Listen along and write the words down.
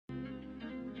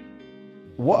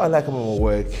What I like about my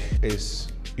work is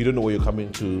you don't know what you're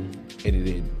coming to any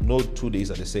day. No 2 days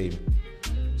are the same.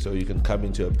 So you can come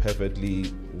into a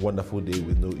perfectly wonderful day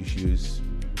with no issues.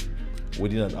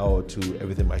 Within an hour or two,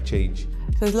 everything might change.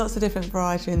 So there's lots of different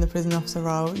variety in the prison officer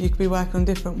role. You could be working on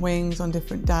different wings on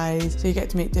different days, so you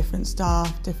get to meet different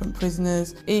staff, different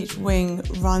prisoners. Each wing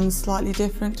runs slightly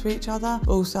different to each other.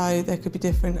 Also, there could be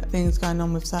different things going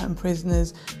on with certain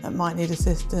prisoners that might need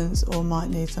assistance or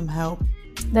might need some help.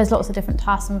 There's lots of different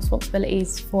tasks and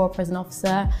responsibilities for a prison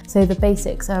officer. So the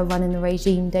basics are running the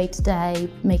regime day to day,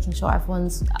 making sure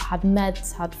everyone's had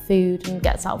meds, had food and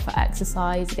gets out for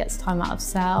exercise, gets time out of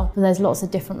cell. But there's lots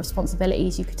of different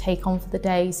responsibilities you could take on for the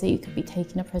day. So you could be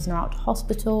taking a prisoner out to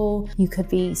hospital, you could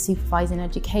be supervising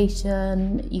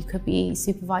education, you could be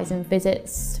supervising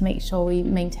visits to make sure we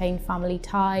maintain family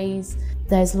ties.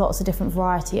 There's lots of different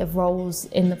variety of roles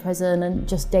in the prison and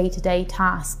just day-to-day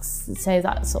tasks, so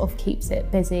that sort of keeps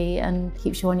it busy and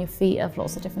keeps you on your feet of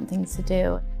lots of different things to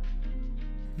do.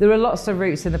 There are lots of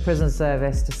routes in the prison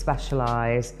service to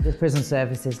specialise. The prison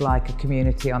service is like a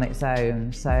community on its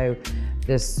own, so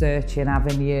there's searching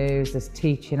avenues, there's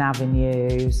teaching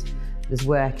avenues, there's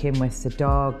working with the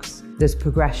dogs, there's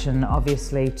progression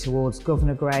obviously towards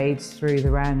governor grades through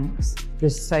the ranks.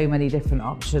 There's so many different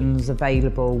options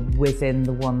available within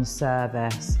the one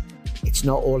service. It's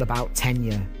not all about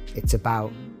tenure, it's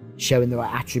about showing the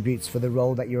right attributes for the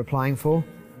role that you're applying for.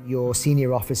 Your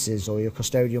senior officers or your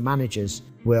custodial managers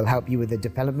will help you with a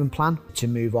development plan to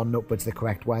move on upwards the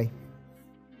correct way.